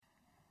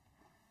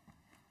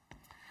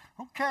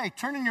Okay,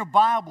 turn in your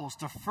Bibles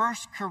to 1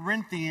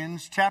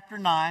 Corinthians chapter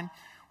 9.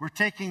 We're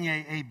taking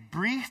a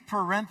brief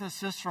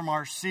parenthesis from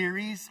our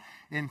series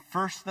in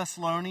 1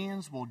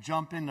 Thessalonians. We'll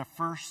jump into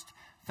 1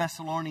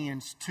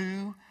 Thessalonians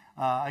 2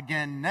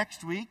 again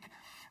next week.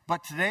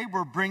 But today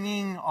we're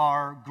bringing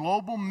our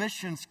Global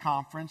Missions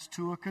Conference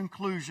to a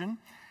conclusion.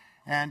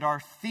 And our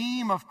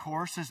theme, of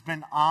course, has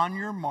been On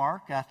Your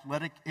Mark,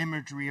 athletic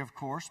imagery, of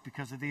course,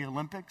 because of the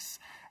Olympics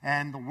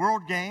and the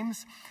World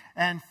Games.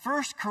 And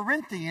 1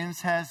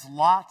 Corinthians has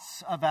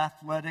lots of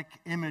athletic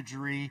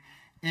imagery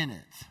in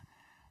it.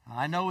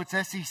 I know it's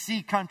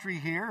SEC country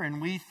here,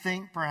 and we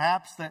think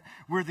perhaps that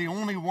we're the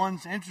only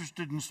ones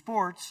interested in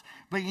sports,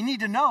 but you need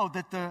to know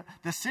that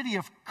the city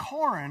of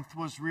Corinth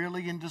was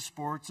really into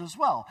sports as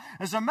well.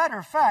 As a matter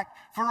of fact,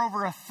 for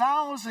over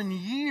 1,000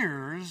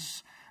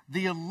 years,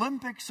 the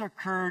Olympics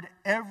occurred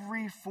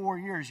every 4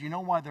 years. You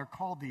know why they're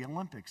called the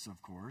Olympics, of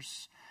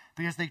course,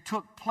 because they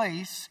took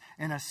place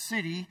in a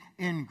city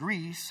in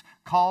Greece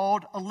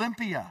called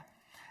Olympia.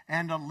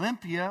 And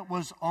Olympia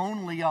was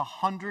only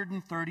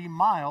 130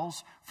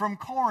 miles from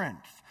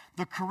Corinth.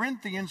 The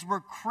Corinthians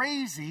were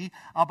crazy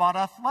about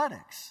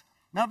athletics.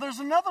 Now, there's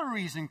another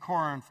reason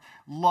Corinth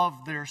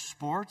loved their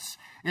sports,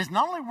 is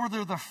not only were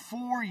there the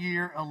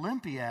 4-year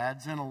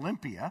Olympiads in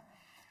Olympia,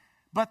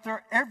 but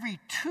every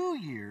 2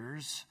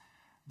 years,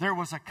 there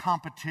was a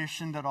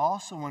competition that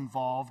also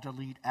involved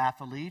elite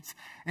athletes,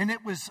 and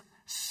it was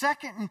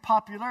second in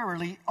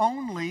popularity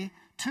only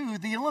to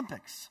the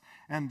Olympics.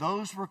 And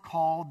those were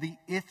called the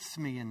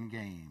Isthmian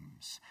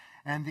Games.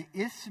 And the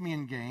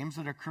Isthmian Games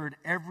that occurred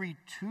every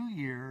 2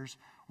 years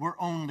were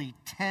only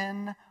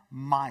 10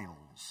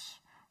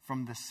 miles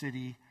from the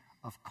city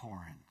of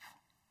Corinth.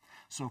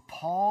 So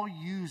Paul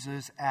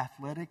uses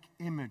athletic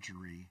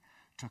imagery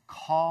to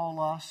call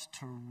us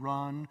to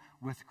run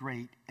with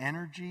great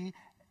energy,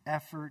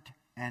 effort,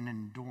 and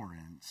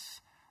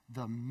endurance,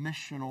 the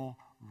missional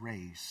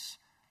race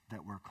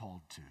that we're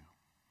called to.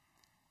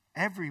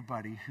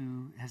 Everybody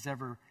who has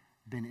ever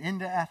been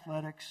into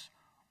athletics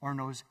or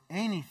knows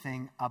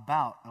anything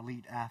about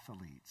elite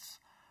athletes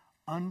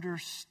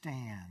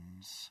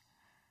understands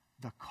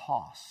the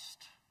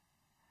cost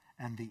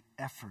and the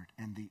effort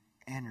and the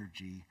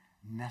energy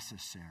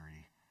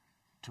necessary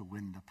to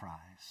win the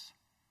prize.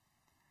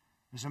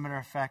 As a matter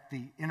of fact,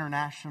 the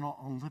International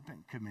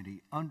Olympic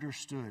Committee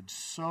understood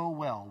so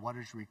well what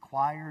is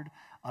required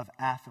of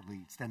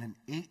athletes that in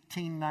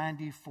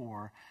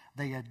 1894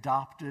 they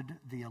adopted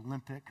the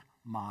Olympic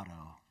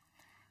motto,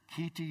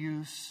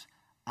 Citius,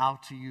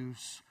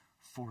 Altius,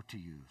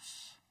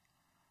 Fortius,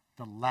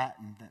 the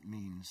Latin that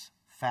means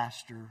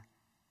faster,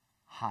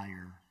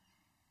 higher,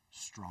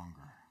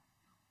 stronger.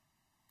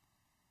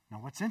 Now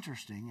what's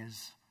interesting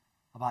is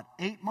about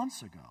 8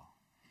 months ago,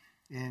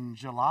 in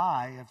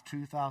July of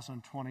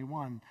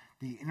 2021,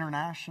 the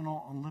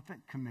International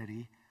Olympic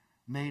Committee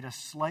made a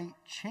slight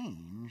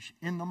change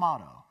in the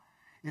motto.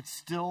 It's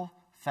still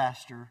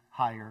faster,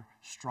 higher,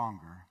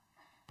 stronger,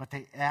 but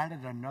they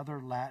added another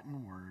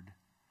Latin word,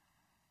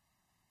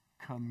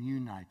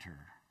 communiter,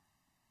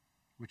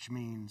 which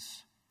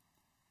means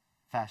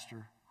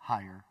faster,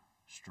 higher,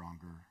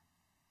 stronger,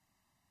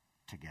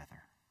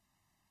 together.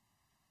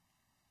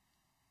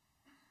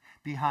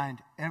 Behind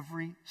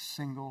every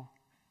single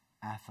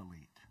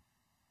athlete,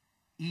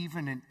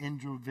 even in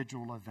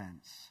individual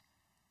events,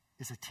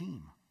 is a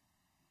team.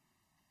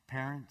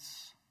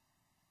 Parents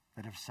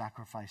that have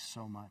sacrificed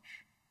so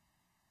much.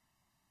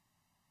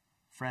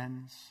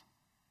 Friends,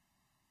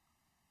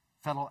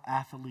 fellow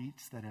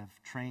athletes that have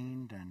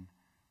trained and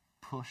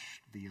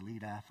pushed the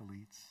elite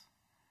athletes.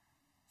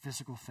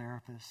 Physical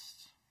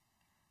therapists,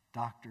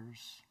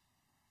 doctors,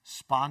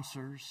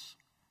 sponsors.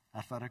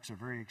 Athletics are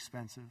very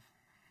expensive.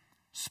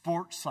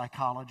 Sports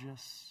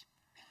psychologists.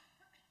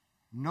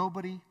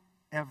 Nobody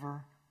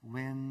ever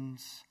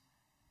wins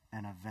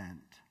an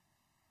event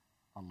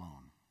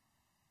alone.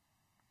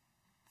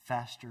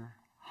 Faster,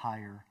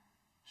 higher,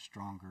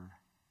 stronger,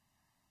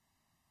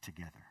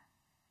 together.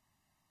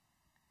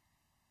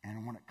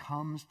 And when it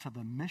comes to the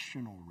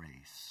missional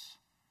race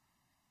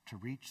to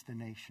reach the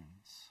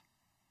nations,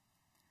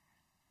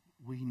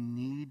 we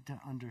need to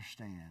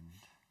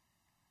understand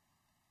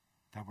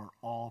that we're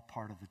all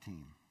part of the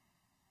team.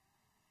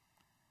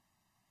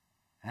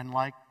 And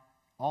like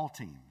all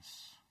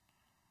teams,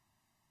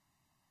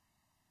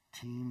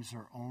 teams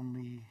are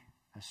only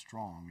as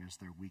strong as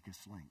their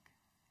weakest link.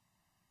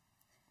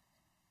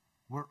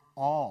 We're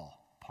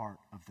all part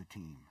of the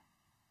team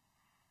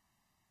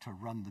to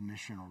run the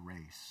missional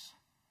race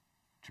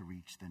to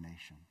reach the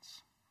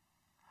nations.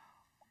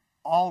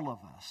 All of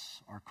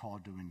us are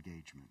called to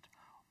engagement.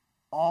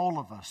 All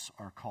of us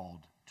are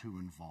called to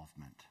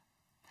involvement.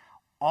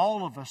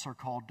 All of us are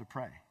called to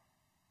pray.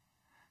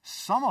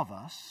 Some of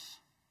us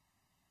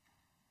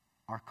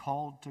are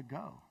called to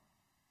go.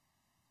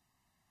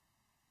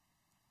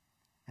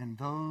 And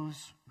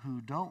those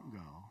who don't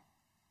go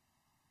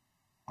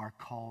are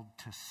called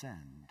to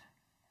send.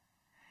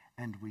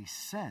 And we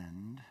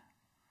send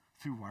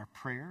through our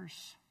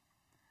prayers,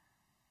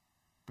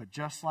 but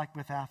just like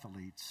with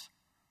athletes,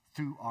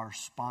 through our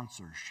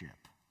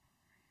sponsorship,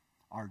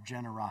 our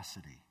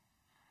generosity.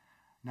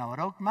 Now, at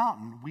Oak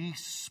Mountain, we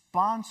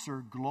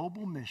sponsor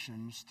global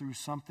missions through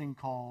something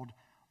called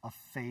a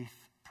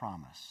faith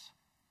promise.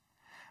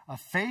 A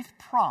faith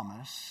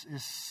promise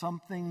is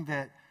something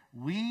that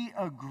we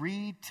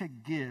agree to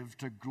give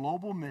to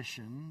global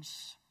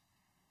missions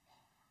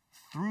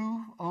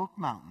through Oak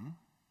Mountain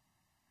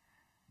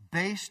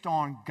based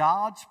on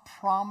God's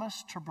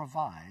promise to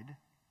provide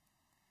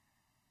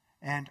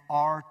and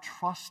our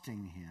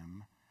trusting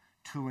Him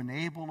to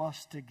enable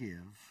us to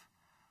give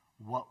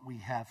what we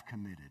have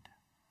committed.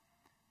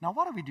 Now,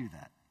 why do we do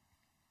that?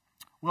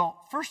 Well,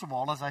 first of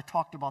all, as I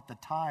talked about the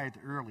tithe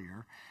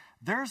earlier,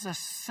 there's a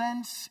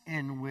sense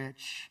in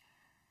which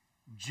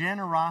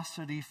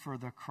generosity for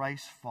the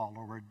Christ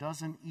follower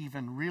doesn't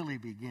even really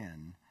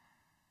begin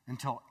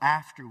until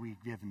after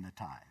we've given the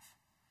tithe.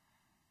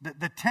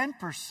 The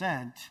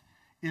 10%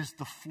 is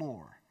the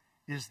floor,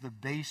 is the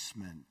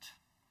basement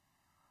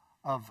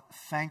of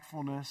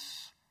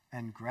thankfulness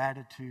and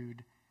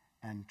gratitude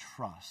and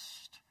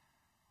trust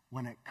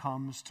when it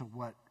comes to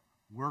what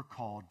we're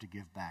called to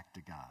give back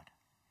to God.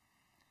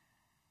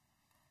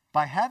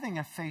 By having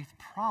a faith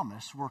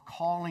promise, we're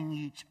calling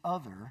each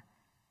other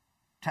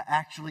to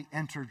actually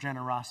enter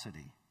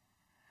generosity,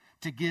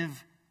 to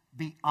give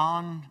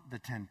beyond the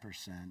 10%,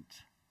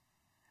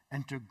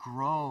 and to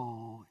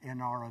grow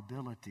in our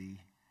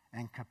ability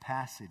and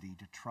capacity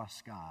to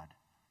trust God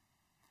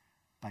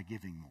by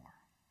giving more.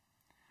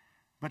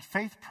 But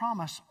faith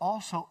promise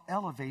also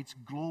elevates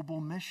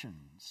global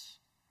missions.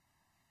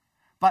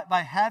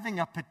 By having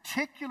a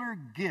particular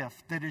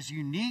gift that is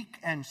unique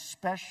and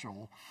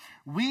special,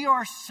 we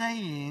are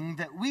saying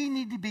that we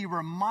need to be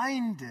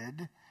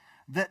reminded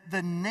that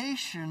the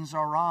nations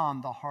are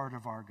on the heart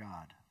of our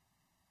God.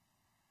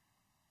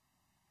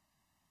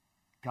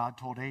 God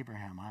told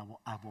Abraham,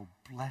 I will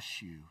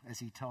bless you, as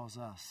He tells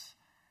us,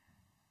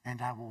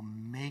 and I will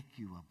make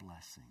you a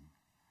blessing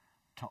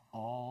to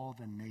all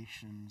the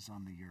nations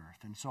on the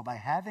earth. And so by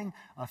having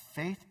a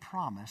faith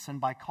promise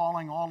and by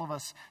calling all of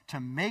us to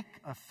make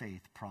a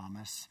faith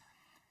promise,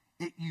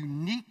 it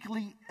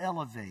uniquely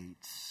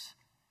elevates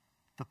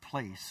the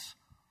place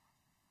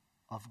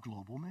of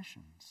global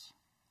missions.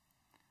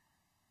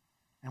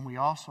 And we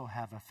also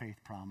have a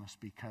faith promise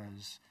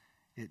because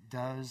it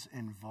does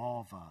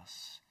involve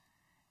us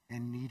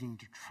in needing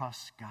to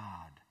trust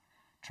God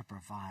to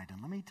provide.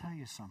 And let me tell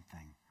you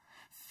something.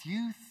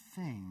 Few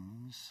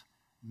things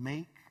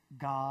make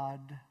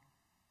God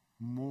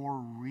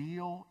more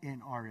real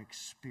in our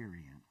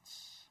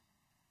experience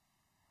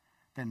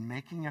than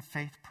making a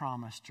faith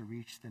promise to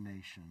reach the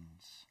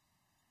nations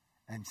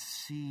and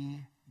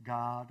see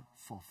God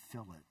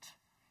fulfill it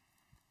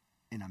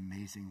in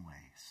amazing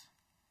ways.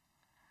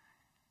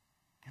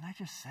 Can I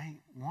just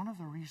say, one of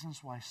the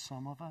reasons why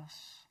some of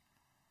us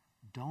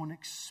don't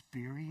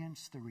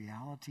experience the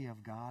reality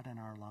of God in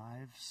our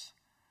lives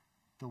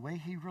the way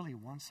He really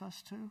wants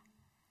us to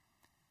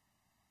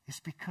is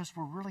because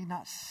we're really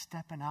not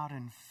stepping out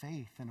in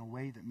faith in a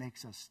way that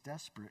makes us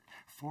desperate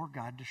for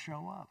God to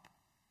show up.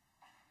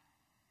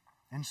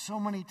 And so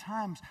many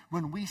times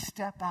when we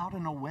step out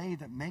in a way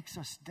that makes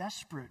us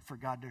desperate for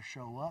God to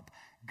show up,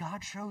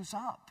 God shows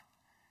up.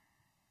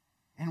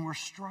 And we're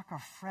struck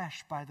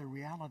afresh by the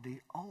reality,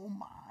 oh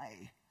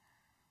my,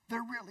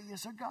 there really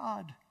is a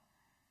God.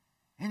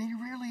 And He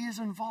really is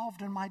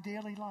involved in my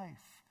daily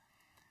life.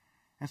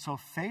 And so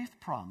faith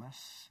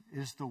promise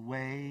is the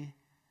way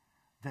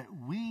that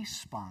we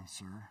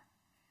sponsor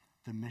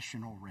the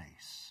missional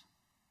race.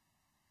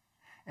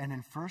 And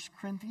in 1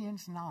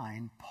 Corinthians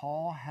 9,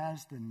 Paul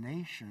has the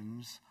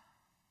nations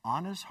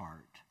on his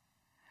heart,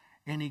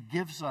 and he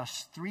gives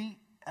us 3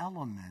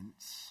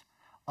 elements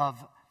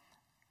of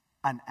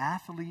an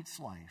athlete's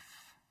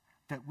life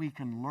that we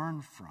can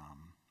learn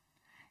from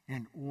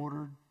in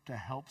order to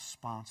help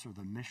sponsor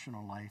the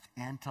missional life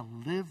and to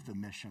live the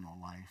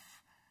missional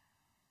life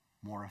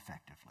more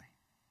effectively.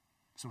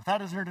 So with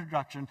that as an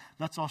introduction,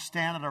 let's all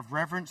stand out of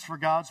reverence for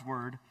God's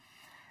word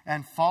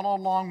and follow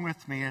along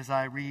with me as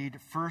I read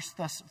 1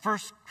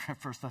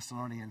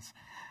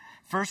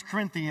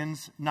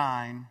 Corinthians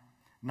 9,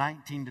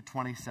 19 to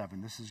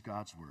 27. This is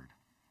God's word.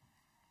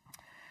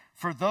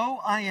 For though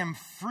I am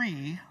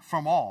free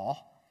from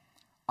all,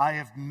 I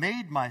have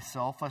made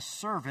myself a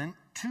servant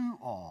to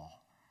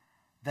all,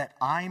 that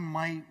I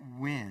might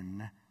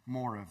win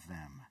more of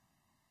them.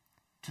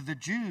 To the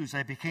Jews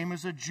I became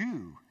as a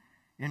Jew,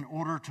 in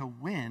order to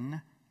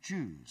win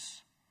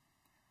Jews.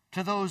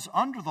 To those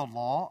under the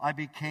law, I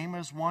became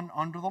as one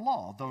under the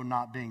law, though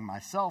not being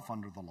myself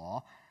under the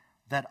law,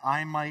 that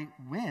I might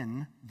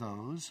win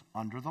those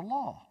under the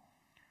law.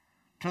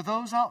 To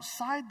those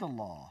outside the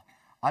law,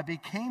 I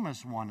became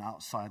as one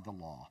outside the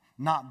law,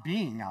 not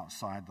being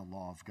outside the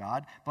law of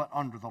God, but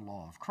under the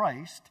law of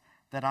Christ,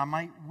 that I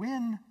might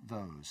win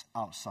those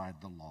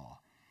outside the law.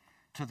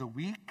 To the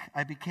weak,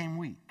 I became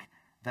weak,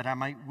 that I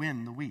might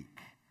win the weak.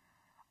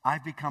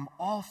 I've become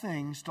all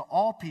things to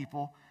all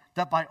people,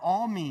 that by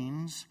all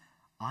means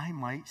I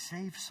might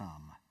save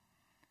some.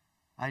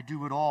 I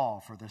do it all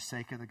for the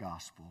sake of the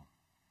gospel,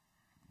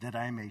 that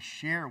I may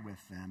share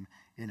with them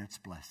in its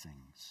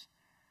blessings.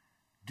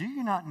 Do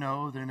you not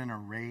know that in a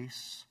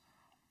race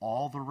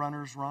all the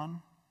runners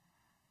run,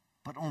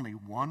 but only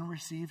one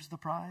receives the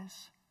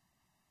prize?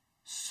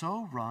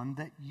 So run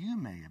that you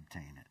may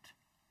obtain it.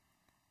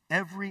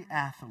 Every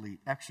athlete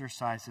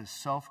exercises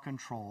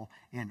self-control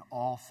in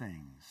all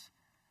things.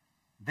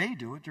 They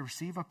do it to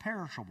receive a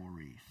perishable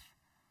wreath,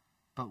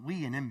 but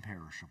we an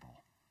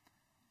imperishable.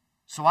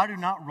 So I do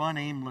not run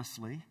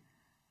aimlessly.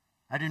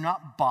 I do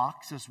not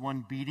box as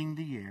one beating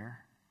the air,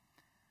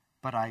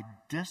 but I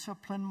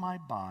discipline my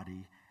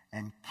body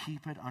and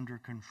keep it under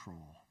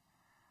control,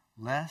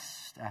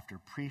 lest after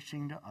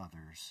preaching to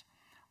others,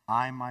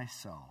 I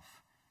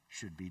myself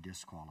should be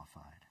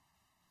disqualified.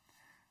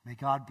 May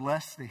God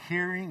bless the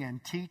hearing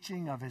and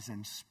teaching of his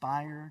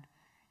inspired,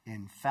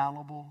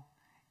 infallible,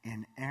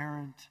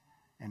 inerrant,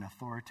 and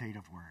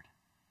authoritative word.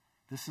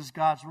 This is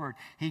God's word.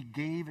 He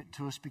gave it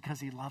to us because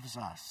he loves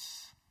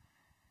us.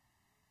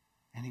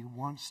 And he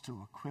wants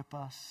to equip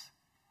us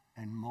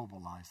and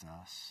mobilize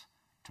us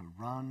to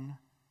run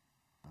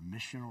the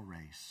missional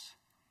race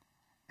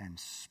and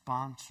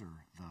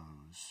sponsor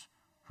those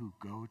who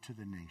go to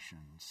the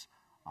nations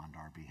on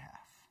our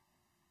behalf.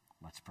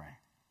 Let's pray.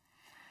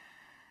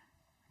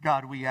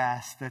 God, we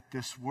ask that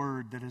this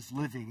word that is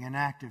living and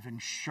active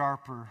and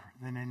sharper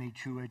than any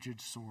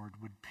two-edged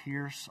sword would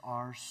pierce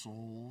our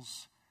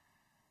souls,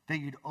 that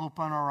you'd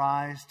open our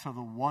eyes to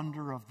the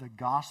wonder of the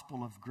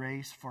gospel of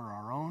grace for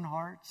our own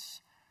hearts,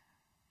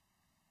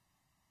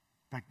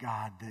 but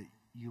God, that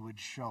you would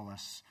show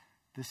us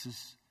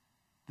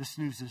this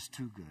news is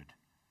too good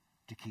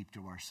to keep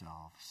to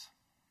ourselves,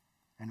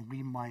 and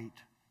we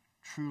might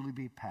truly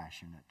be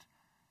passionate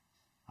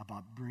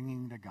about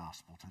bringing the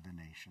gospel to the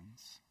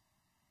nations.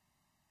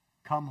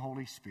 Come,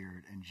 Holy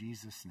Spirit, in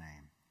Jesus'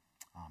 name,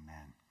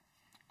 amen.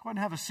 Go ahead and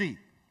have a seat.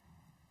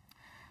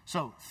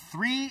 So,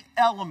 3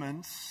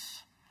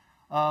 elements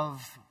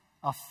of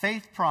a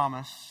faith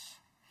promise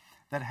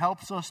that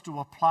helps us to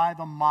apply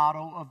the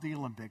motto of the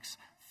Olympics: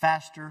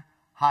 faster,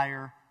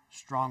 higher,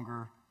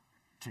 stronger,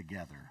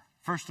 together.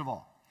 First of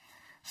all,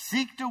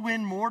 seek to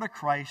win more to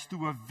Christ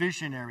through a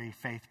visionary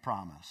faith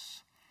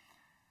promise.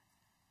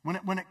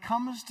 When it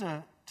comes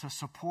to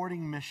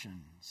supporting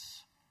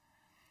missions,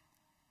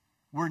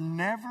 we're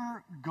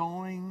never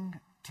going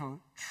to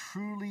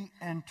truly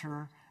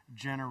enter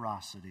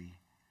generosity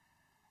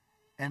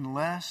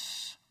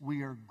unless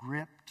we are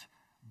gripped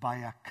by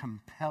a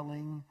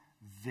compelling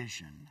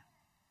vision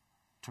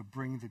to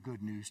bring the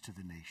good news to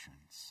the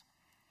nations.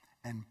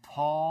 And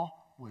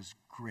Paul was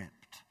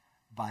gripped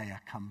by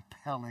a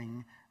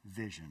compelling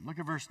vision. Look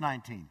at verse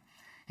 19.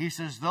 He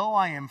says, though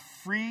I am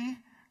free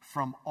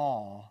from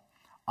all,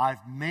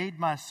 I've made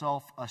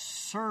myself a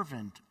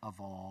servant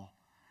of all.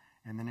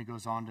 And then he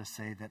goes on to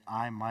say that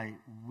I might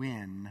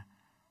win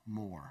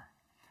more.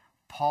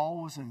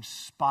 Paul was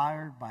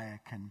inspired by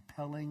a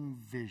compelling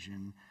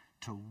vision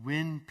to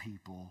win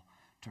people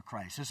to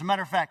Christ. As a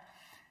matter of fact,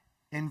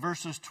 in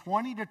verses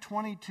 20 to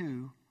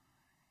 22,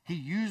 he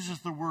uses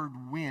the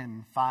word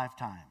win 5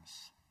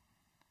 times.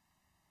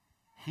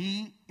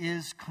 He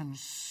is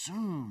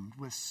consumed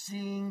with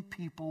seeing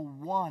people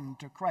won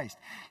to Christ.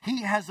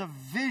 He has a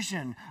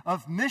vision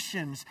of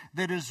missions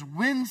that is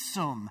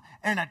winsome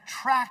and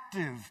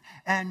attractive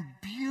and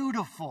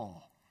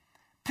beautiful.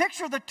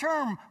 Picture the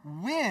term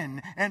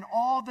win and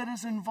all that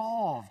is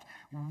involved.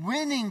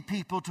 Winning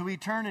people to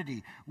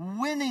eternity,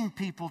 winning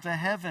people to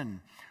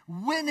heaven,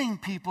 winning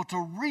people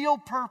to real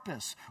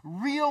purpose,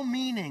 real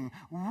meaning,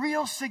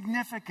 real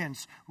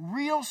significance,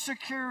 real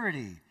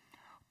security.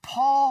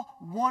 Paul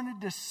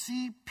wanted to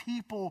see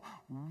people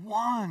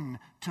won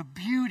to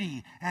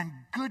beauty and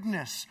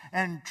goodness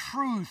and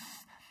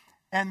truth,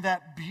 and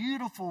that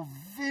beautiful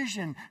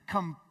vision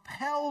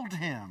compelled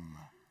him,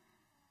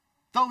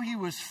 though he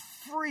was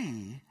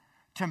free,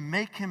 to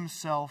make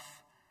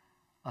himself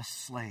a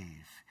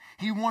slave.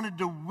 He wanted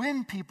to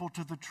win people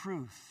to the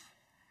truth.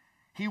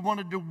 He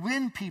wanted to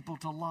win people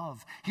to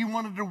love. He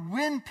wanted to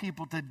win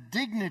people to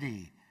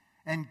dignity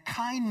and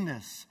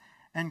kindness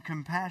and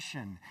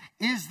compassion.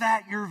 Is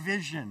that your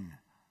vision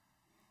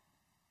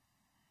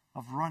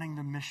of running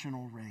the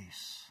missional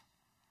race?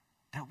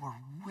 That we're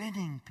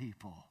winning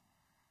people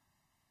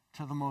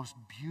to the most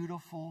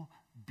beautiful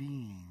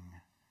being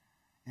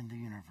in the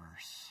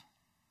universe,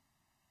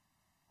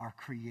 our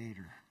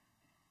Creator,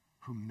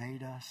 who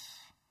made us,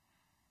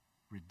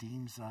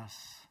 redeems us,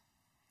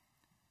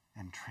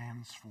 and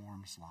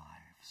transforms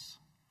lives.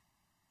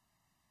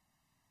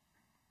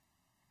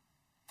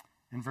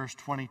 In verse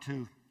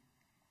 22,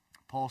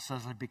 Paul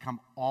says, I've become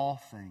all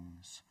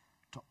things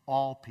to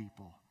all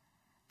people,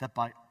 that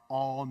by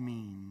all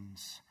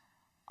means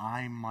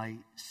I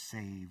might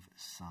save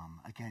some.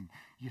 Again,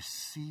 you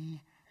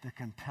see the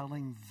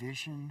compelling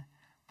vision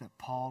that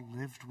Paul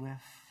lived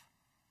with?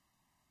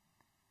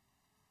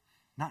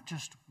 Not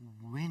just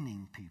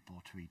winning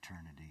people to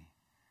eternity,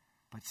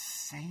 but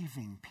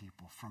saving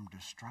people from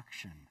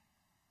destruction.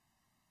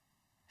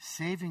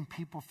 Saving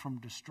people from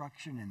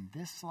destruction in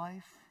this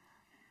life,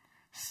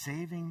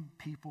 saving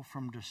people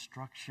from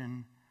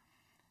destruction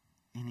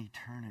in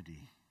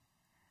eternity.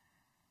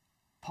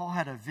 Paul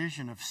had a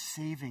vision of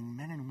saving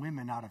men and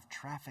women out of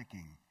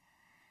trafficking.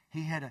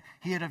 He had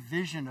a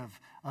vision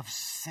of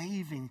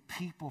saving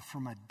people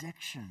from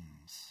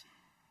addictions,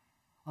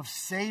 of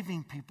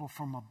saving people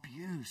from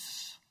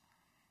abuse,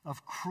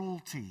 of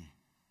cruelty.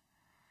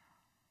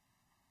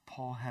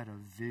 Paul had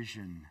a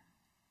vision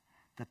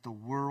that the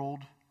world,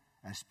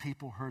 as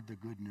people heard the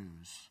good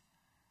news,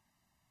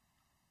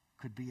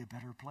 could be a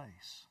better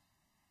place.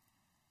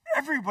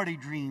 Everybody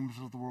dreams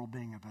of the world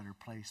being a better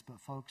place, but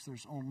folks,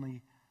 there's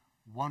only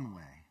one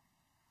way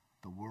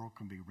the world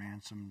can be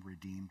ransomed,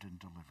 redeemed, and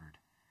delivered.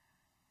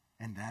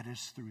 And that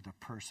is through the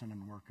person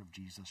and work of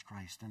Jesus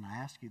Christ. And I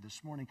ask you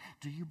this morning,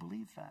 do you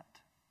believe that?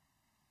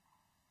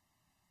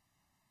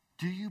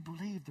 Do you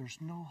believe there's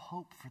no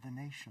hope for the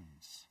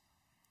nations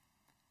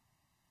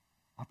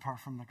apart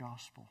from the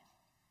gospel?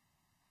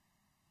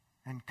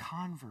 And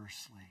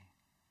conversely,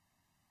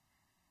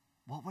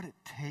 what would it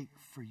take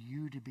for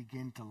you to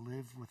begin to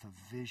live with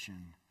a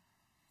vision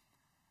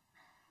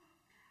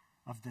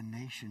of the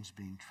nations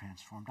being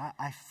transformed?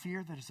 I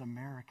fear that as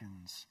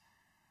Americans,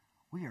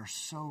 we are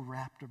so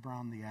wrapped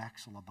around the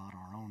axle about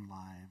our own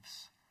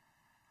lives.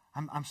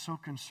 I'm so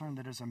concerned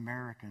that as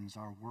Americans,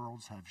 our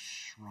worlds have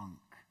shrunk.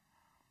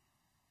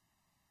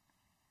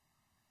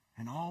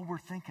 And all we're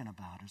thinking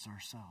about is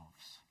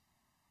ourselves.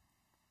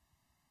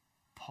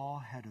 Paul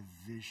had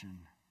a vision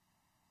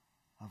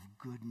of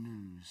good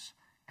news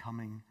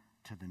coming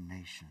to the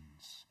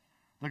nations.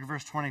 Look at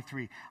verse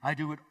 23. I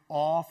do it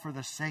all for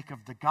the sake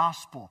of the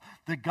gospel.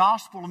 The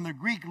gospel in the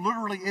Greek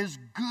literally is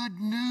good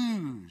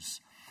news.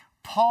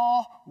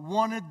 Paul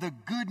wanted the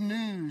good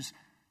news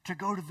to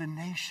go to the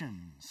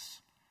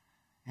nations.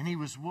 And he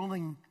was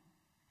willing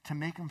to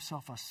make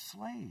himself a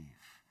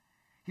slave.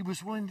 He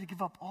was willing to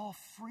give up all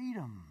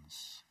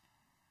freedoms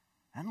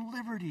and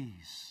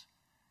liberties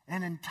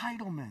and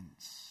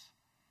entitlements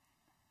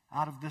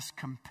out of this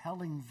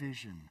compelling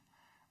vision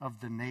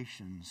of the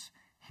nations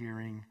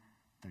hearing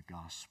the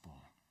gospel.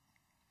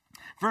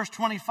 Verse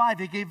 25,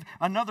 he gave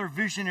another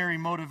visionary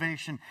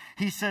motivation.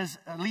 He says,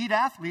 elite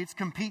athletes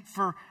compete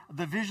for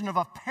the vision of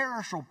a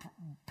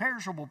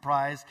perishable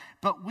prize,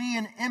 but we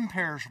an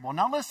imperishable.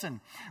 Now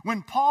listen,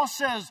 when Paul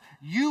says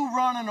you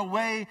run in a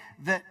way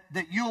that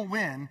you'll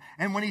win,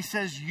 and when he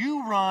says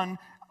you run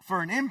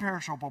for an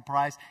imperishable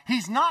prize,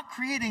 he's not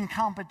creating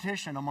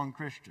competition among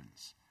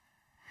Christians.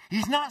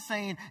 He's not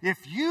saying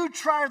if you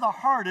try the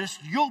hardest,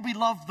 you'll be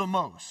loved the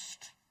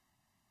most.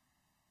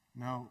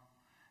 No.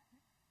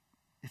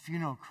 If you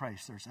know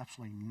Christ, there's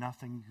absolutely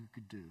nothing you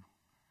could do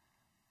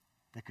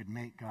that could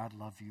make God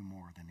love you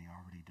more than he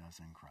already does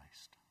in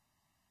Christ.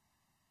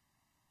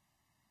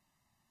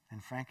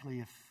 And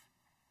frankly,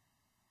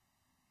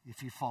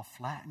 if you fall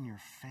flat in your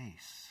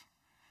face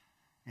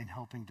in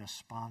helping to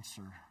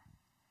sponsor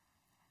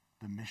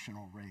the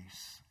missional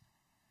race,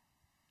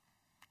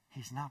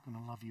 he's not going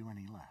to love you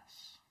any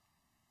less.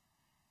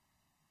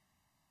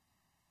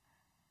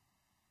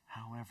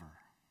 However,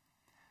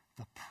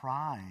 the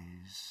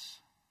prize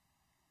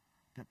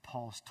that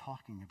Paul's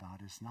talking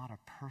about is not a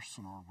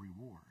personal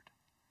reward.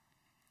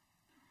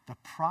 The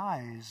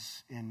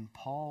prize in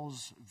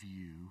Paul's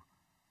view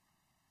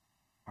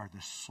are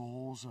the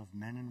souls of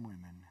men and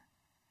women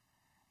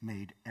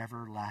made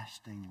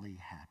everlastingly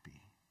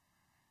happy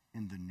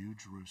in the New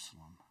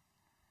Jerusalem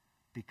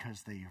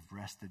because they have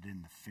rested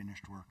in the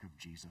finished work of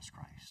Jesus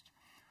Christ.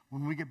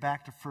 When we get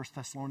back to 1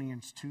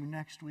 Thessalonians 2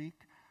 next week,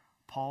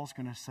 Paul's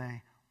going to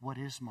say, what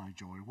is my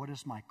joy? What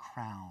is my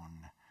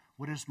crown?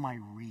 What is my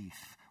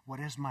wreath? What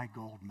is my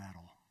gold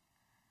medal?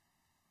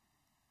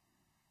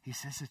 He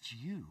says it's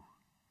you.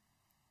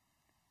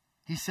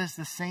 He says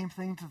the same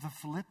thing to the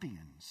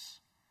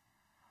Philippians.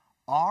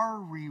 Our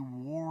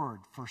reward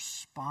for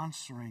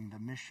sponsoring the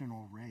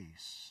missional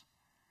race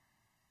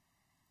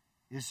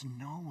is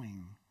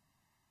knowing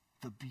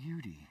the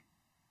beauty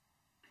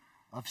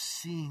of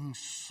seeing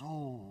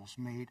souls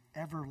made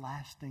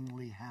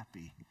everlastingly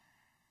happy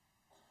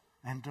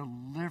and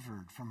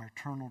delivered from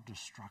eternal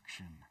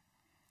destruction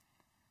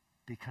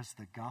because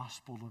the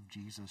gospel of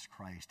Jesus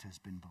Christ has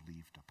been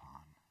believed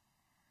upon.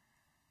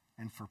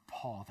 And for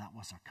Paul, that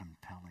was a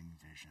compelling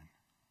vision.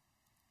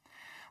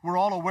 We're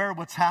all aware of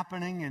what's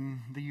happening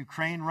in the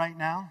Ukraine right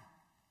now.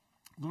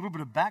 A little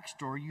bit of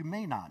backstory you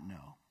may not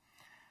know.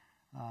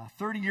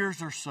 30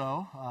 years or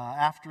so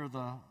after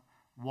the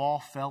wall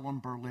fell in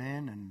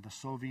Berlin and the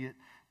Soviet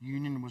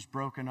Union was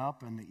broken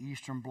up and the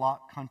Eastern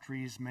Bloc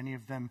countries, many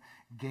of them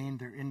gained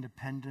their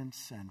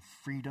independence and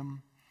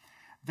freedom,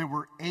 there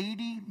were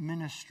 80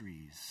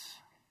 ministries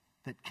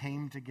that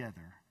came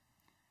together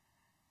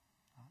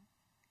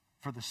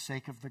for the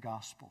sake of the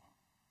gospel,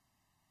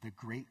 the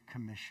Great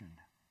Commission.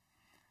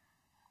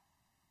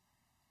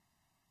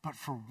 But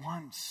for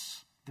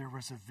once, there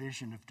was a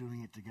vision of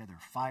doing it together.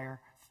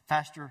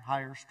 Faster,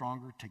 higher,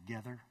 stronger,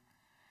 together.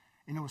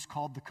 And it was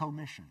called the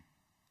Commission.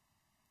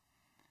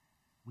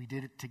 We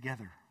did it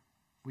together.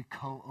 We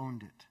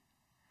co-owned it.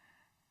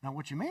 Now,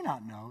 what you may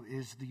not know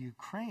is the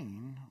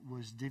Ukraine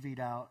was divvied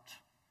out.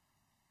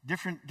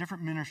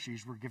 Different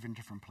ministries were given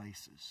different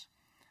places.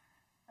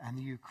 And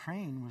the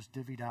Ukraine was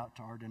divvied out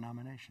to our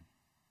denomination,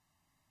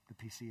 the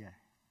PCA.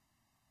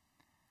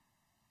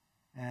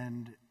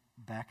 And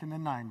back in the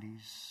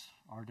 90s,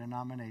 our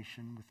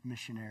denomination, with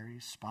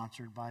missionaries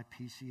sponsored by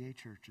PCA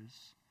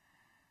churches,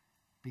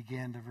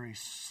 began the very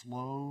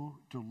slow,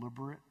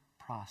 deliberate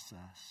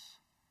process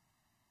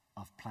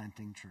of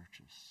planting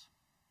churches.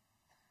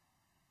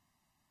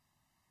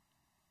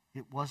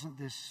 It wasn't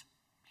this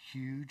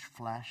huge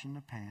flash in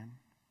the pan.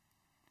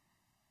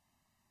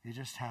 It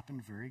just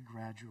happened very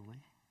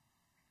gradually.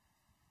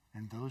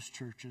 And those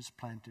churches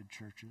planted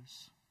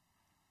churches.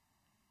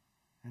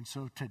 And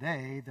so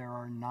today, there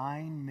are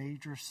 9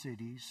 major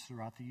cities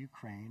throughout the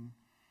Ukraine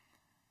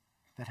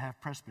that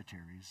have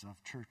presbyteries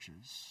of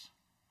churches.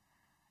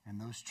 And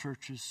those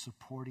churches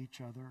support each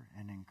other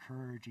and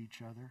encourage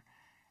each other.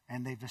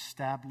 And they've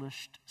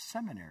established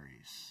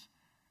seminaries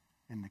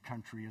in the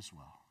country as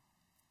well.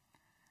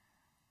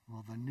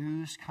 Well, the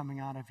news coming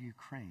out of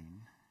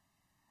Ukraine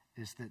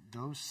is that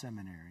those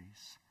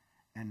seminaries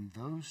and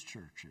those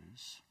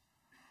churches,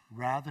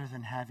 rather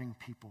than having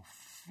people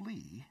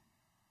flee,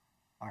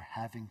 are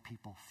having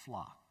people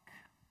flock.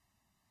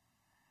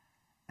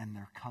 And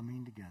they're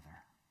coming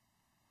together,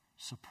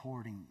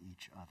 supporting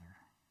each other,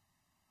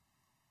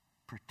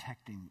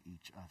 protecting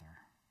each other,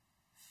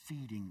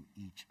 feeding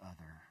each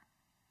other,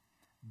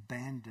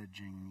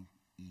 bandaging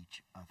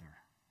each other.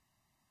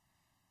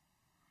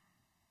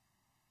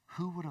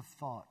 Who would have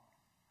thought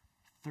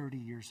 30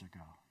 years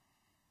ago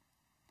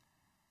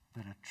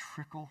that a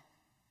trickle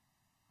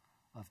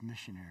of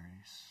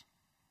missionaries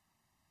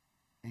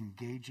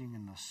engaging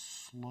in the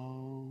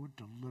slow,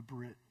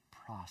 deliberate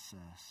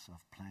process of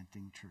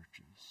planting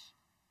churches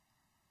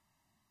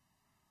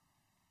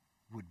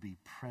would be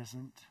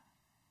present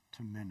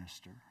to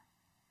minister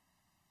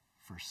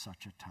for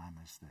such a time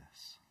as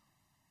this?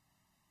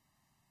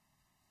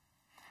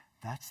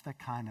 That's the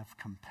kind of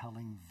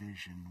compelling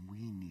vision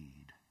we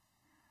need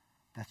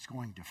that's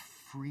going to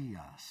free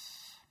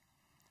us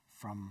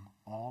from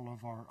all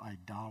of our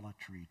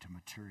idolatry to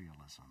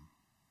materialism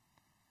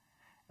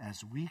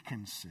as we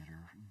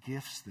consider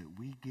gifts that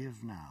we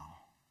give now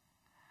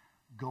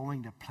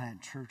going to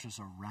plant churches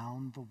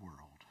around the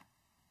world,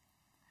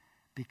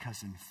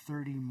 because in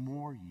 30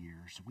 more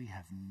years we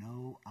have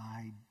no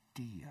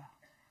idea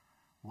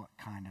what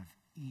kind of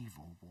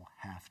evil will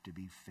have to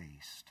be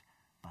faced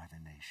by the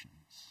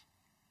nations.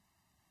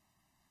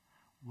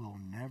 We'll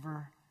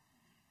never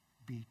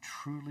be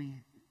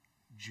truly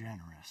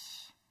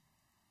generous,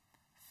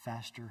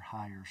 faster,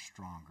 higher,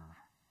 stronger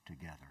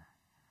together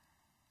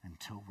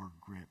until we're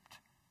gripped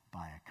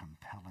by a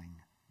compelling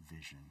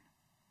vision.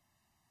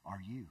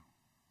 Are you?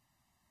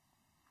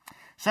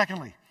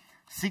 Secondly,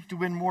 seek to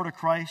win more to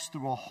Christ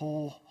through a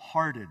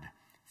wholehearted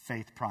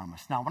faith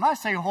promise. Now, when I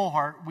say whole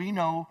heart, we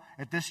know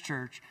at this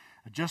church,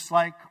 just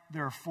like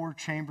there are 4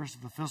 chambers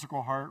of the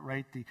physical heart,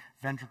 right? The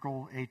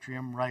ventricle,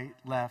 atrium, right,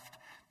 left.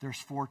 There's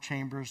 4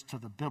 chambers to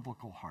the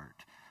biblical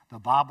heart. The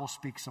Bible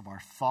speaks of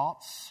our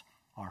thoughts,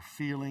 our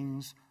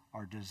feelings,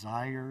 our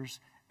desires,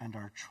 and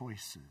our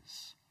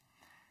choices.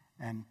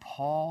 And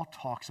Paul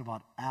talks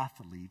about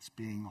athletes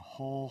being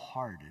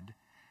wholehearted,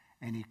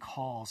 and he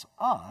calls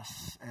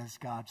us as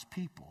God's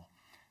people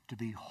to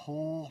be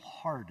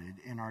wholehearted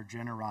in our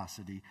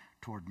generosity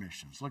toward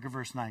missions. Look at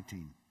verse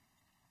 19.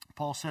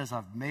 Paul says,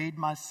 I've made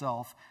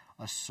myself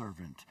a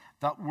servant.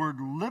 That word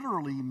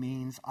literally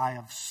means I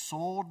have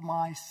sold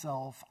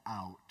myself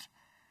out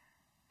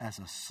as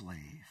a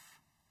slave.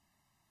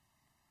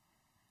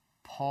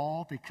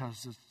 Paul,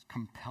 because of his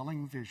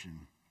compelling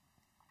vision,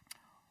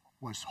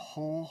 was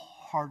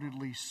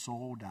wholeheartedly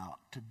sold out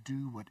to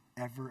do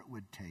whatever it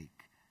would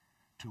take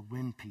to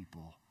win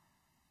people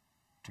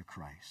to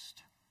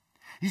Christ.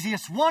 You see,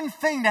 it's one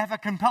thing to have a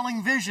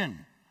compelling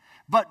vision,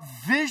 but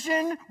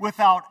vision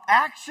without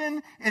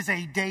action is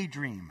a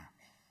daydream.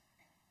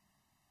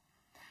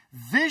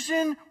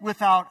 Vision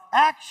without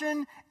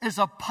action is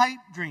a pipe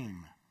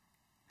dream.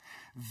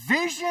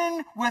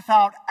 Vision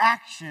without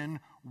action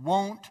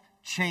won't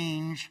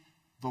change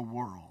the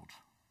world.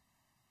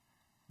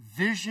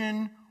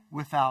 Vision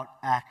without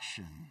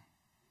action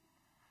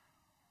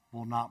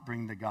will not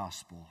bring the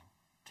gospel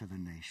to the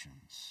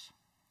nations.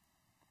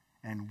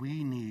 And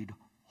we need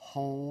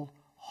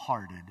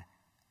wholehearted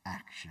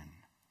action.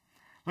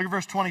 Look at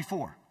verse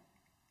 24.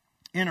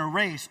 In a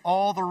race,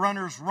 all the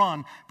runners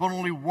run, but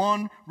only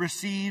one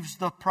receives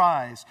the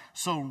prize.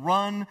 So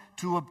run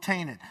to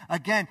obtain it.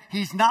 Again,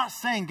 he's not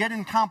saying get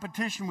in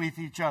competition with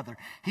each other.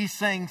 He's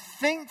saying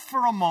think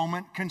for a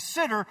moment,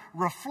 consider,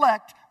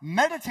 reflect,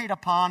 meditate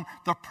upon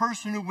the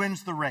person who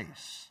wins the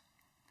race.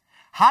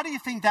 How do you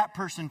think that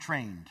person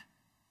trained?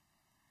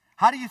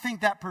 How do you think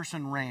that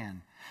person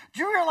ran?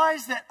 Do you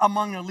realize that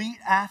among elite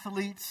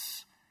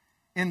athletes,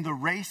 in the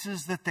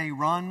races that they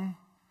run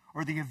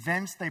or the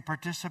events they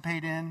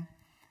participate in,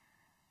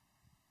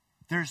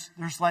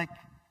 there's like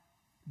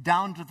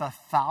down to the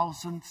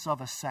thousandths of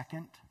a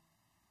second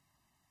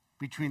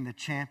between the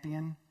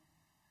champion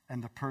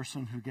and the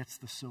person who gets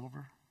the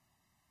silver?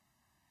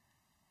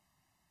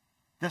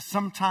 That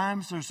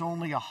sometimes there's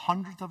only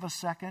 100th of a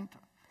second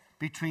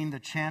between the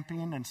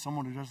champion and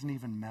someone who doesn't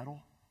even medal.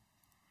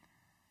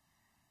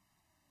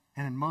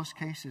 And in most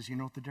cases, you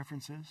know what the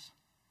difference is?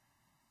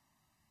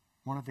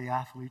 One of the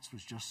athletes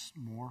was just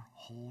more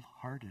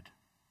wholehearted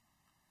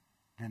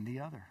than the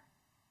other.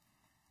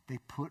 They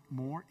put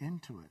more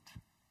into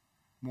it.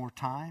 More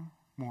time,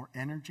 more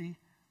energy,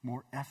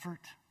 more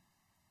effort.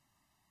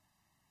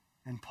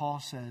 And Paul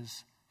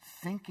says,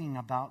 thinking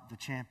about the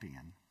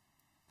champion,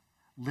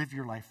 live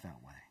your life that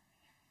way.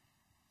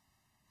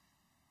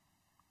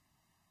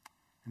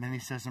 And then he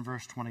says in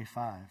verse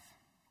 25,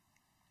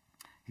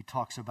 he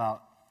talks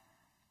about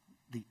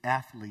the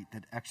athlete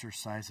that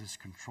exercises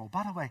control.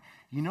 By the way,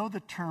 you know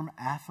the term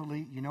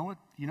athlete? You know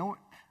what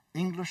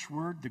English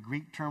word, the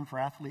Greek term for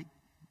athlete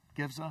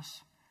gives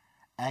us?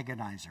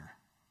 Agonizer.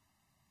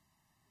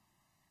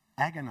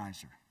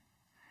 Agonizer.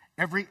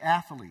 Every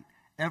athlete,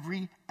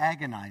 every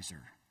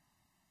agonizer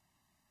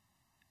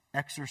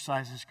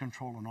exercises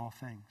control in all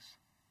things.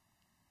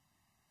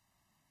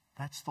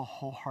 That's the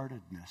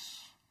wholeheartedness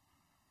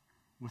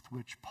with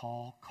which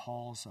Paul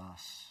calls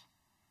us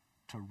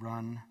to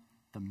run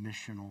the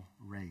missional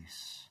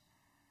race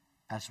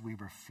as we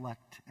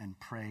reflect and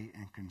pray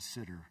and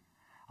consider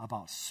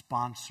about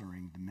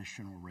sponsoring the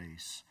missional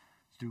race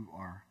through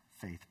our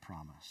faith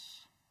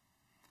promise.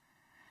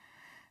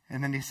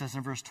 And then he says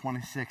in verse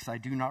 26, I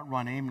do not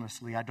run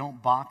aimlessly. I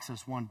don't box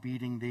as one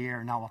beating the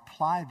air. Now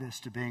apply this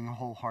to being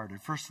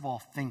wholehearted. First of all,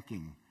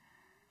 thinking.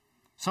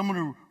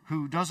 Someone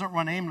who doesn't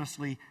run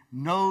aimlessly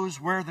knows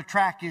where the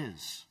track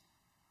is.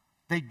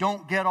 They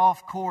don't get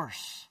off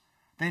course.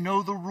 They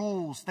know the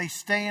rules. They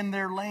stay in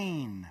their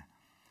lane.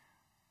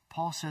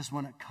 Paul says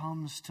when it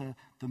comes to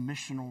the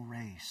missional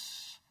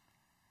race,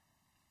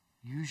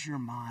 use your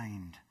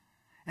mind.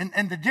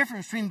 And the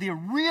difference between the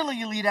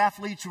really elite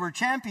athletes who are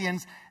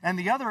champions and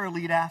the other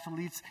elite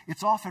athletes,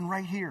 it's often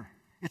right here.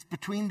 It's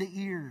between the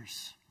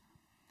ears.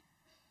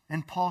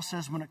 And Paul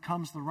says when it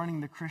comes to running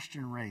the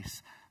Christian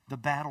race, the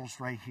battle's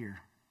right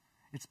here.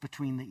 It's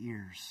between the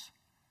ears.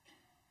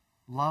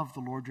 Love the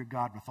Lord your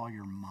God with all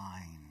your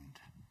mind.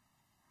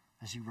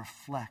 As you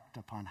reflect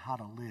upon how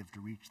to live to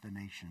reach the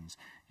nations,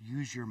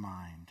 use your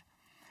mind.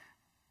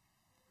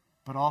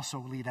 But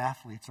also elite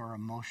athletes are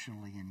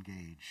emotionally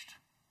engaged.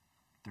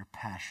 They're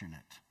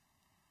passionate.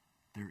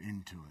 They're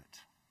into it.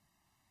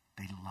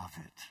 They love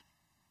it.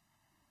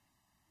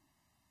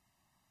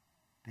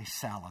 They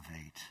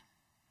salivate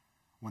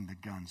when the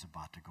gun's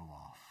about to go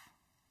off.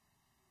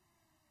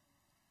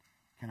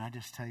 Can I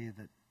just tell you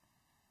that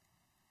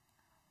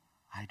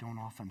I don't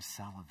often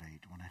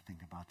salivate when I think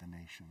about the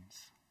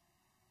nations.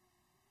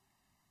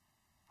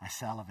 I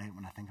salivate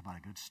when I think about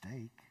a good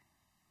steak.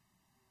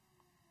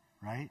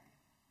 Right?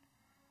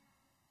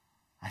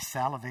 I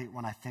salivate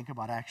when I think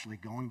about actually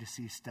going to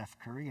see Steph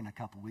Curry in a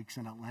couple weeks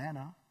in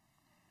Atlanta.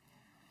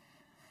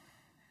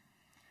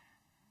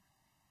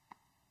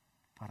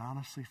 But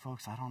honestly,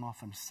 folks, I don't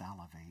often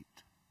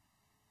salivate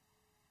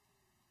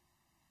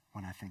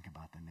when I think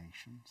about the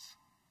nations.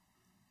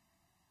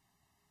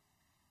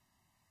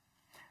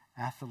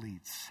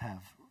 Athletes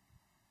have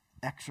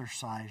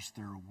exercised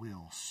their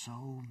will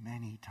so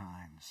many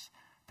times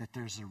that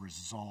there's a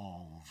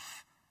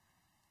resolve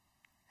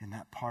in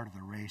that part of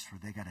the race where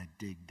they got to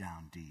dig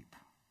down deep.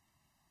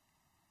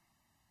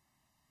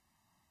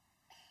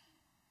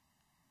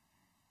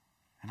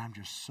 And I'm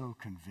just so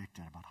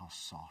convicted about how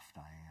soft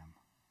I am.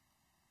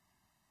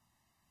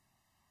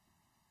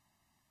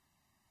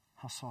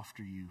 How soft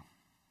are you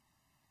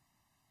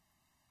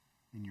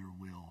in your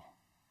will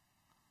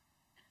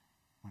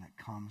when it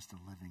comes to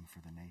living for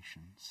the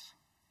nations?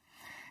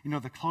 You know,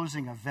 the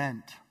closing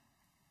event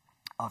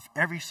of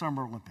every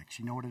Summer Olympics,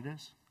 you know what it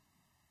is?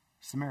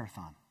 It's the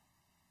marathon.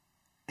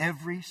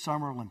 Every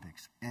Summer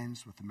Olympics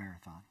ends with the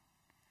marathon.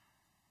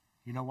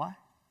 You know why?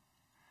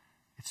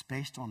 It's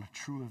based on a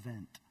true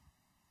event.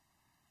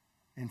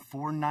 In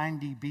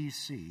 490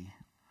 BC,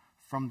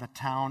 from the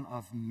town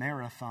of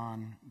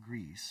Marathon,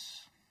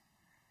 Greece,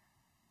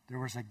 there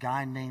was a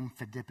guy named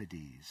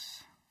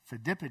Phidippides.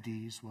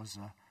 Phidippides was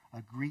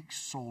a Greek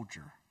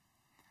soldier.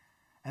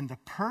 And the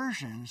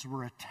Persians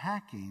were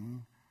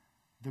attacking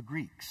the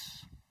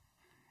Greeks.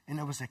 And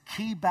it was a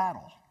key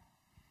battle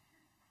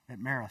at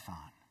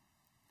Marathon.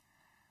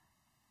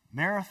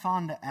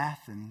 Marathon to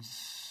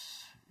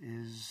Athens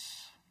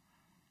is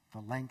the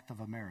length of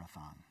a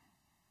marathon.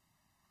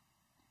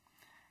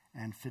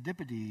 And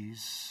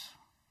Phidippides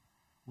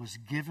was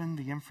given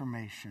the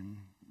information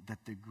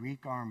that the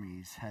Greek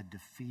armies had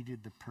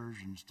defeated the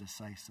Persians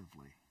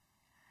decisively.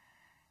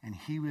 And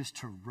he was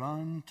to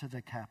run to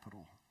the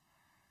capital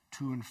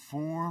to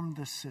inform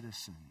the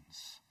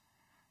citizens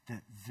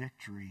that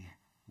victory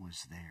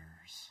was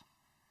theirs.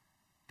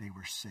 They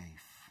were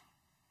safe.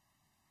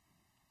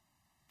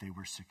 They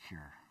were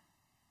secure.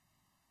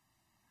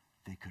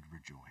 They could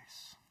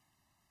rejoice.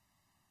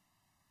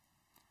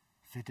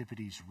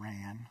 Phidippides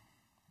ran,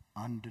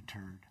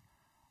 undeterred,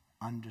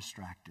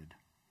 undistracted,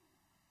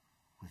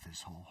 with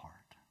his whole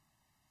heart.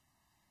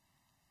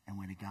 And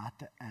when he got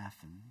to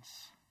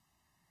Athens,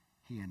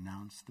 he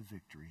announced the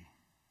victory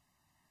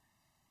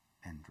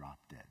and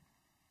dropped dead.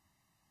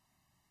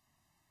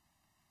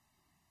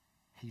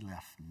 he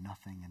left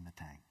nothing in the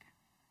tank.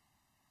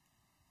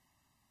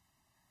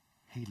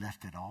 He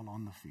left it all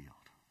on the field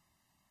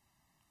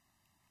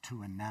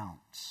to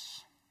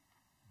announce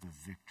the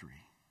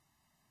victory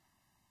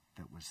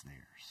that was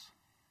theirs.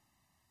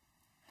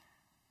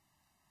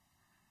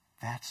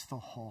 That's the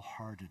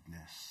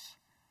wholeheartedness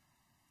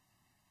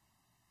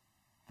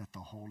that the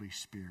Holy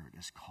Spirit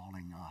is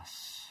calling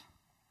us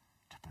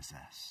to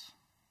possess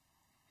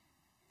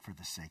for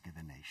the sake of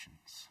the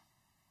nations.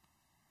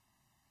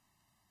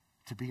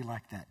 To be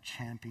like that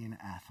champion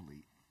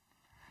athlete,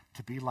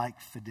 to be like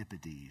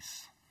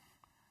Phidippides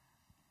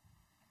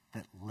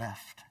that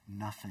left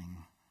nothing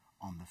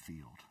on the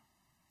field,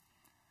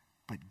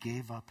 but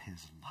gave up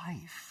his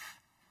life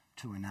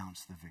to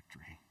announce the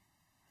victory.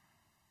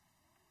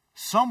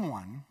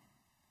 Someone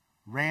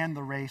ran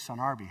the race on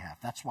our behalf.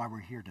 That's why we're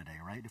here today,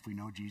 right? If we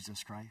know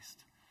Jesus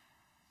Christ.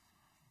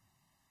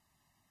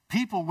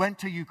 People went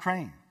to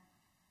Ukraine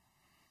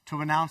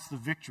to announce the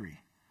victory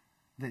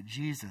that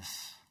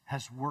Jesus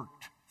has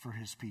worked for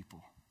his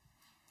people.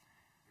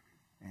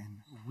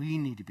 And we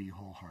need to be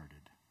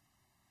wholehearted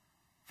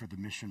for the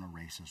missional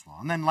race as well.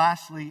 And then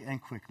lastly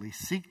and quickly,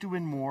 seek to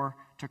win more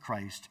to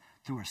Christ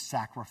through a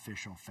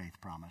sacrificial faith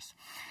promise.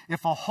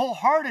 If a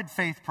wholehearted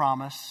faith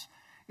promise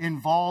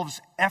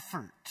involves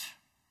effort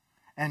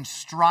and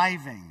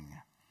striving,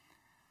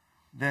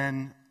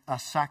 then a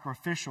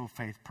sacrificial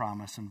faith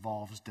promise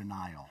involves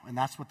denial. And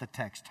that's what the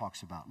text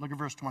talks about. Look at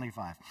verse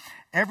 25.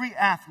 Every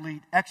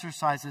athlete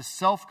exercises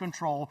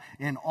self-control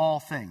in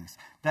all things.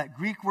 That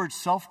Greek word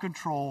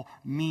self-control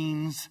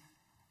means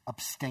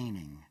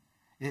abstaining.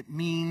 It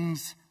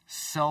means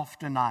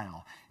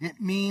self-denial.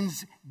 It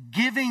means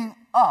giving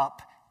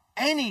up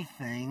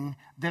anything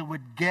that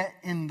would get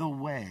in the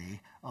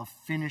way of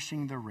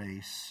finishing the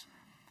race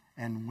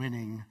and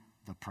winning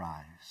the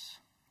prize.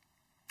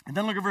 And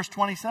then look at verse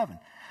 27.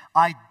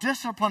 I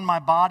discipline my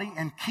body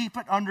and keep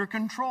it under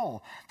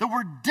control. The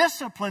word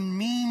discipline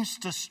means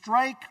to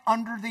strike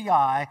under the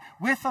eye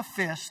with a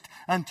fist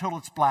until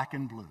it's black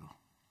and blue.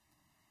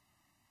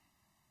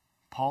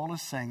 Paul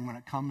is saying when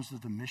it comes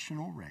to the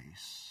missional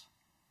race,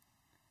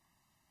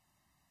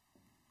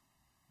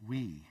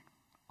 we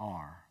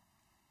are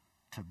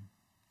to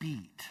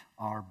beat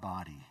our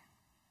body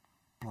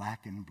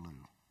black and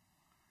blue.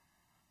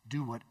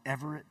 Do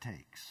whatever it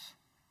takes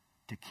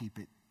to keep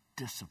it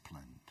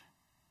disciplined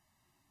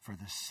for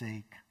the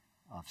sake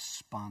of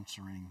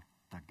sponsoring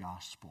the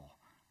gospel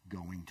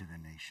going to the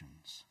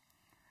nations.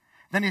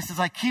 Then he says,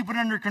 I keep it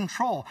under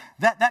control.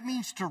 That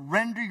means to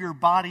render your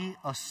body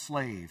a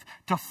slave,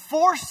 to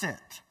force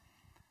it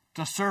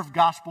to serve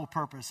gospel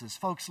purposes.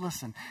 Folks,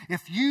 listen,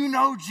 if you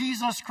know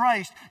Jesus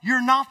Christ,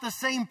 you're not the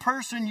same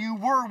person you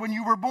were when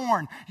you were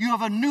born. You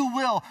have a new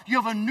will.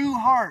 You have a new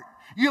heart.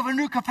 You have a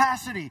new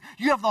capacity.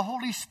 You have the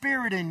Holy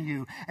Spirit in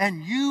you.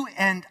 And you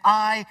and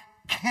I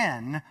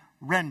can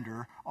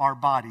render our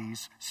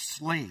bodies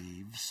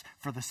slaves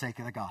for the sake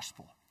of the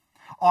gospel.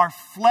 Our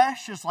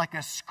flesh is like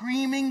a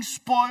screaming,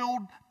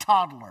 spoiled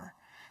toddler.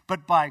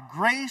 But by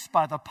grace,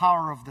 by the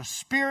power of the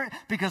Spirit,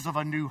 because of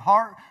a new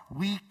heart,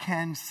 we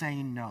can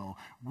say no.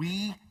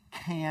 We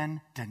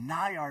can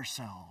deny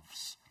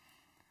ourselves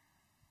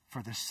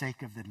for the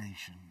sake of the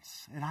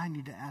nations. And I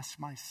need to ask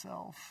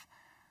myself,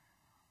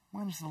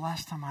 when's the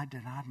last time I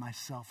denied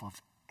myself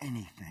of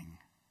anything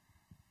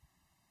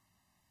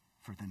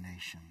for the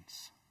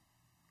nations?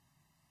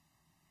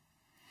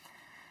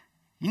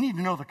 You need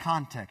to know the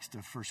context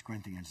of 1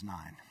 Corinthians 9.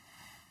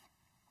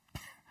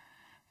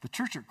 The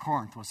church at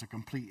Corinth was a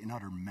complete and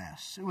utter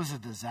mess. It was a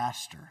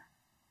disaster.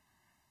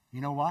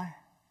 You know why?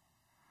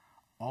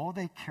 All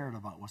they cared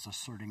about was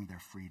asserting their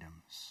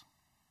freedoms.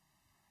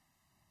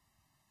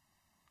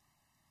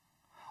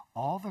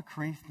 All the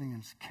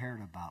Corinthians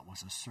cared about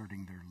was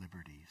asserting their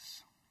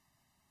liberties.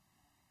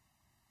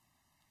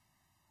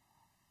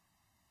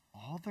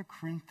 All the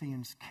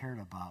Corinthians cared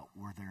about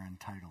were their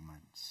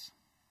entitlements.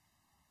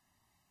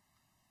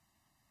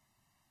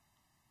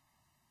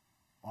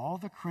 All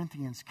the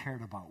Corinthians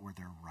cared about were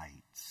their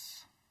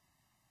rights.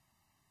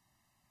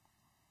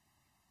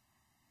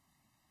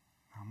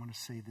 I'm going to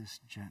say this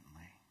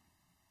gently,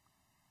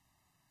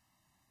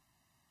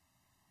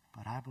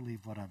 but I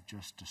believe what I've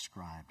just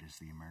described is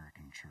the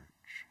American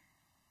church.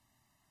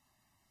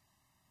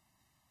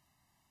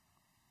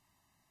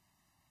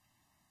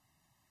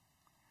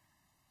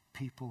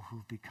 People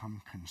who've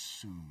become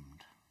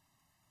consumed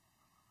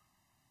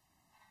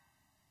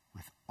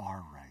with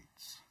our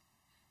rights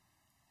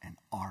and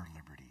our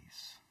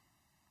liberties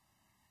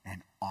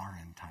and our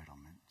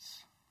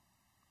entitlements.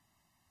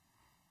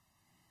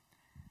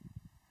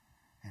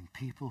 And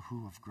people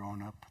who have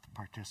grown up with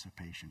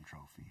participation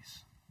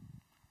trophies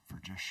for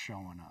just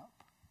showing up.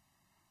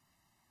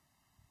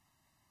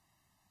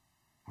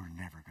 We're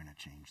never going to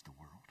change the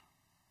world.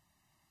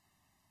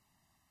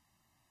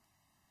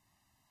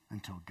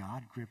 Until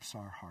God grips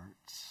our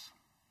hearts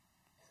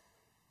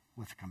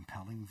with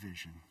compelling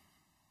vision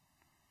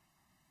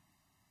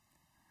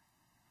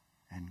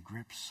and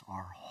grips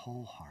our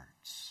whole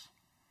hearts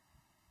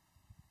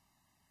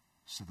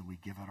so that we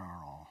give it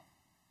our all.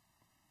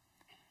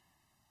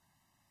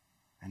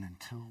 And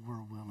until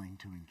we're willing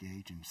to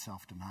engage in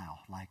self-denial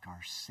like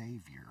our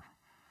Savior,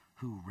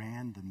 who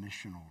ran the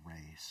missional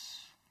race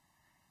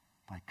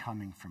by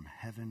coming from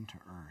heaven to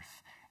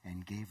earth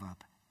and gave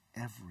up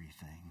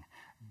everything,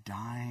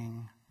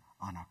 dying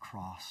on a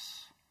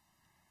cross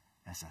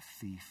as a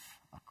thief,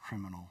 a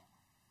criminal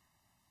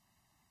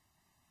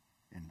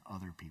in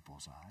other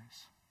people's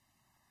eyes.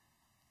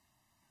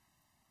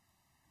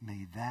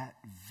 May that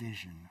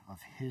vision of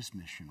his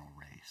missional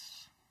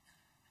race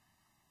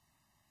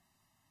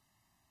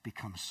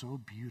become so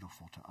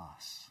beautiful to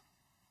us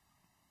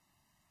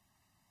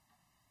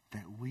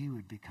that we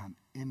would become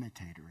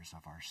imitators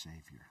of our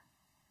Savior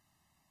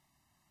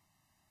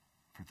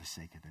for the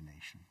sake of the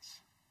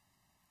nations.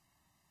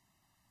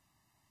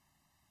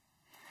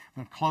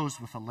 I'm going to close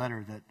with a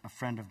letter that a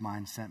friend of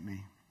mine sent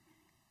me.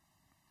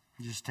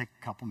 Just take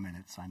a couple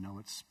minutes. I know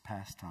it's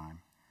past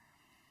time.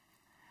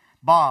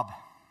 Bob,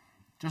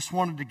 just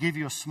wanted to give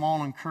you a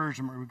small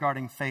encouragement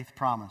regarding Faith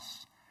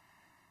Promise.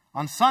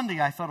 On Sunday,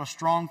 I felt a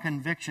strong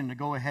conviction to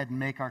go ahead and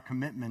make our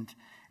commitment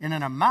in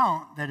an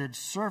amount that had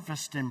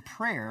surfaced in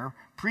prayer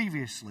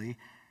previously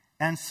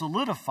and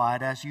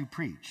solidified as you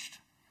preached.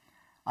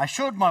 I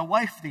showed my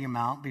wife the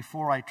amount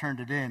before I turned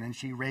it in, and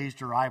she raised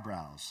her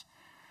eyebrows,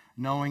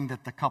 knowing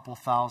that the couple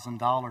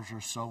 $1,000s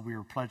or so we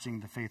were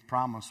pledging to Faith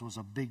Promise was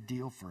a big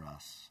deal for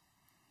us.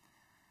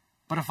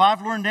 But if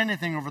I've learned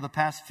anything over the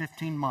past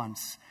 15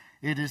 months,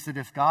 it is that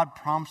if God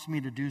prompts me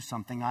to do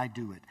something, I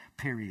do it,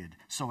 period.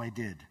 So I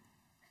did,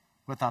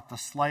 without the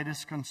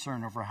slightest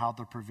concern over how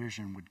the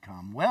provision would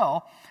come.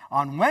 Well,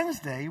 on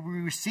Wednesday, we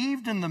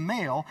received in the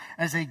mail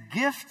as a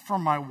gift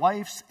from my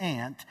wife's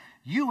aunt,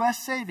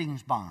 U.S.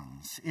 savings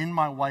bonds in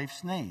my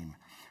wife's name,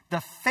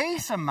 the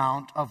face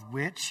amount of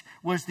which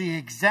was the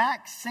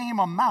exact same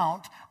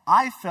amount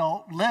I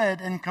felt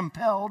led and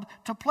compelled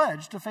to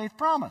pledge to Faith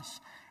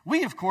Promise.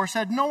 We, of course,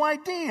 had no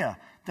idea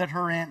that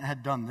her aunt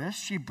had done this.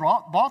 She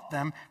bought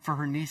them for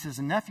her nieces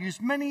and nephews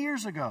many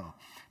years ago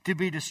to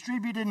be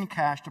distributed and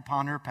cashed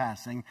upon her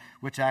passing,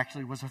 which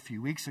actually was a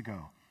few weeks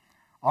ago.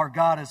 Our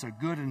God is a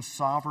good and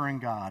sovereign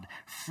God,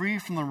 free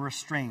from the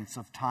restraints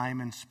of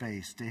time and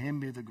space. To him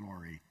be the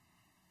glory.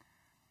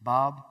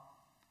 Bob,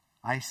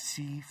 I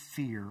see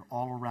fear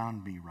all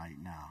around me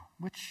right now,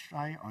 which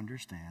I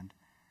understand.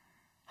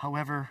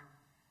 However,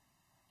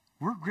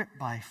 we're gripped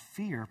by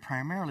fear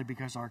primarily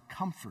because our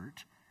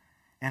comfort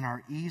and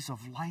our ease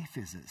of life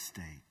is at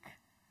stake.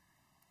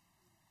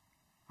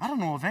 I don't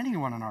know of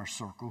anyone in our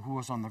circle who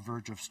is on the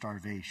verge of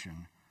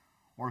starvation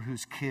or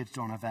whose kids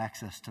don't have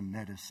access to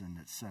medicine,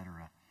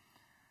 etc.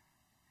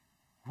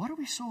 What are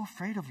we so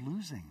afraid of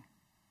losing?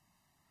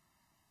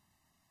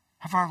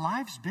 Have our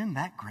lives been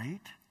that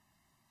great?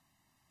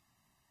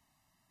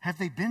 Have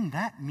they been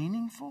that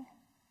meaningful?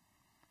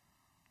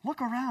 Look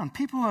around.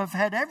 People who have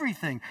had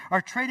everything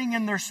are trading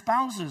in their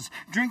spouses,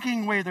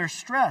 drinking away their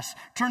stress,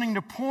 turning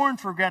to porn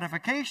for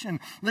gratification,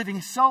 living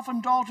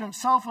self-indulgent,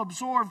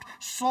 self-absorbed,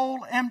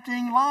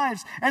 soul-emptying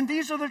lives. And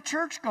these are the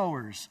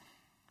churchgoers.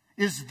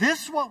 Is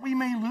this what we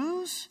may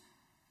lose?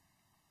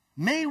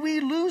 May we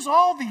lose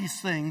all these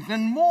things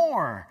and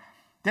more,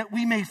 that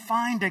we may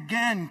find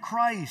again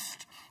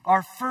Christ,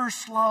 our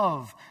first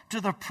love, to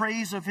the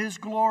praise of his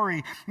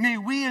glory. May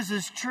we as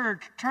his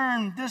church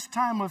turn this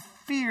time of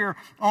fear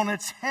on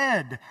its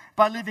head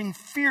by living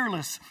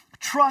fearless,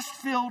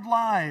 trust-filled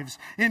lives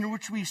in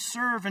which we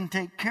serve and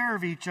take care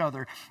of each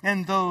other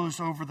and those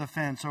over the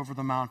fence, over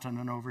the mountain,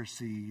 and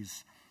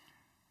overseas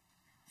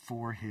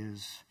for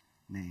his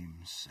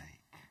name's sake.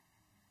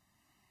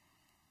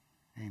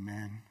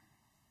 Amen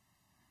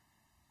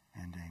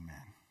and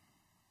amen.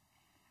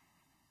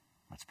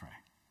 Let's pray.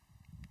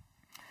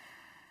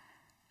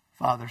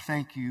 Father,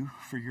 thank you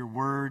for your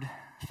word.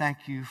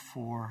 Thank you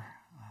for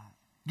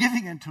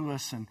giving it to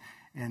us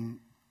in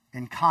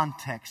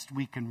context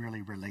we can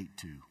really relate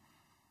to.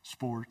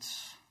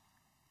 Sports,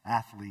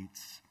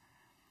 athletes.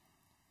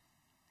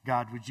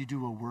 God, would you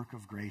do a work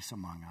of grace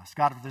among us?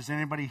 God, if there's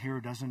anybody here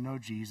who doesn't know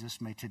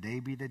Jesus, may today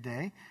be the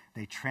day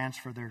they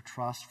transfer their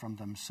trust from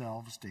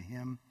themselves to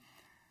him.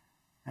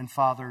 And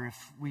Father,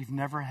 if we've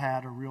never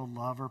had a real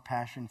love or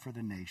passion for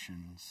the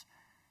nations,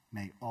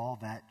 may all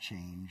that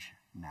change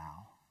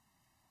now.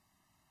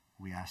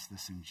 We ask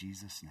this in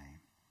Jesus'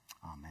 name.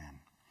 Amen.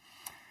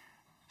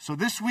 So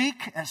this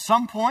week, at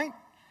some point,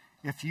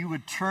 if you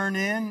would turn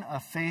in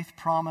a Faith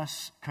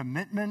Promise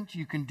commitment,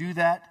 you can do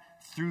that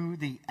through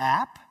the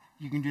app.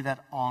 You can do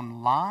that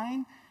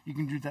online. You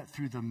can do that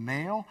through the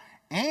mail.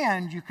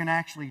 And you can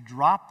actually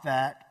drop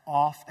that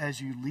off as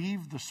you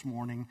leave this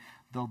morning.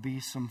 There'll be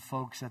some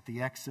folks at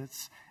the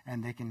exits,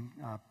 and they can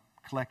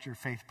collect your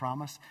Faith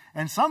Promise.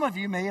 And some of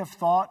you may have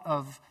thought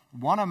of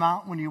one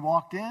amount when you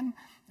walked in,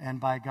 and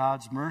by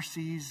God's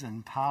mercies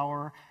and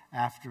power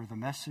after the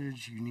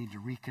message, you need to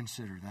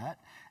reconsider that.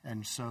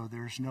 And so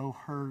there's no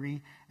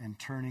hurry in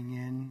turning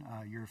in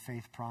your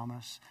Faith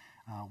Promise.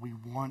 We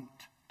want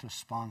to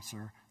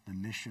sponsor the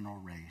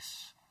missional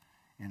race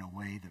in a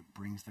way that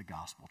brings the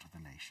gospel to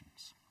the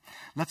nations.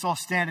 Let's all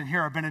stand and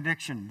hear our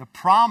benediction. The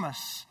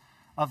promise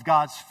of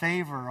God's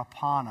favor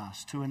upon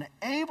us to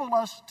enable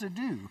us to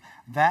do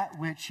that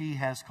which He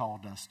has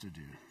called us to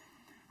do.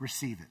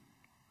 Receive it.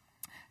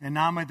 And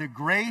now may the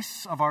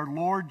grace of our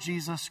Lord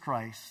Jesus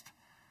Christ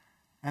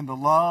and the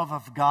love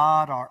of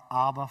God our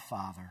Abba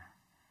Father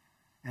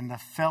and the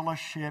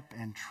fellowship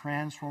and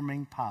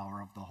transforming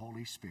power of the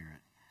Holy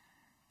Spirit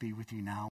be with you now.